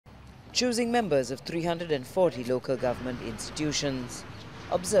choosing members of 340 local government institutions.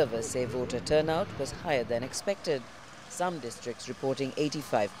 Observers say voter turnout was higher than expected, some districts reporting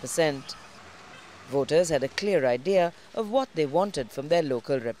 85%. Voters had a clear idea of what they wanted from their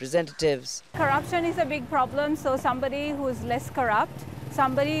local representatives. Corruption is a big problem, so somebody who is less corrupt,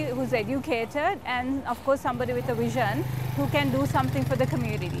 somebody who's educated, and of course somebody with a vision who can do something for the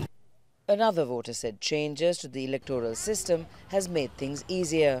community. Another voter said changes to the electoral system has made things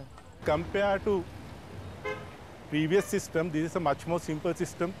easier. Compared to previous system, this is a much more simple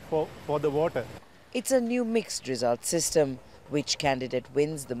system for the voter. It's a new mixed result system. Which candidate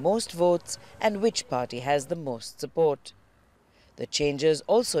wins the most votes and which party has the most support. The changes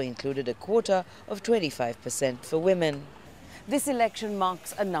also included a quota of 25% for women. This election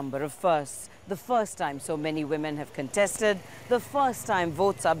marks a number of firsts. The first time so many women have contested, the first time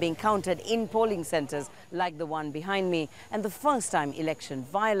votes are being counted in polling centres like the one behind me, and the first time election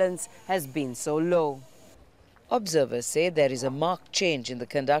violence has been so low. Observers say there is a marked change in the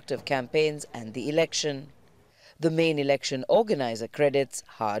conduct of campaigns and the election. The main election organizer credits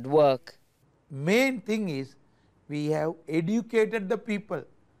hard work. Main thing is we have educated the people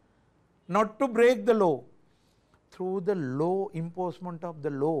not to break the law. Through the law, imposition of the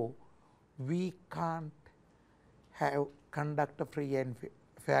law, we can't conduct a free and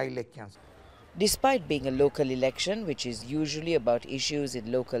fair elections. Despite being a local election, which is usually about issues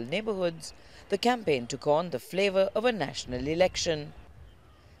in local neighborhoods, the campaign took on the flavor of a national election.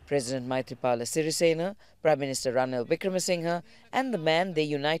 President Maithripala Sirisena, Prime Minister Ranil Wickremesinghe and the man they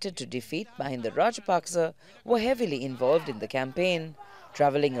united to defeat, Mahinda Rajapaksa, were heavily involved in the campaign,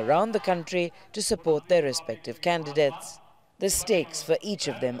 travelling around the country to support their respective candidates. The stakes for each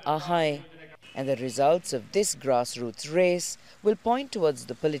of them are high, and the results of this grassroots race will point towards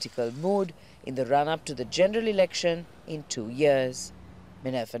the political mood in the run-up to the general election in 2 years.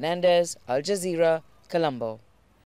 Minelle Fernandez, Al Jazeera, Colombo.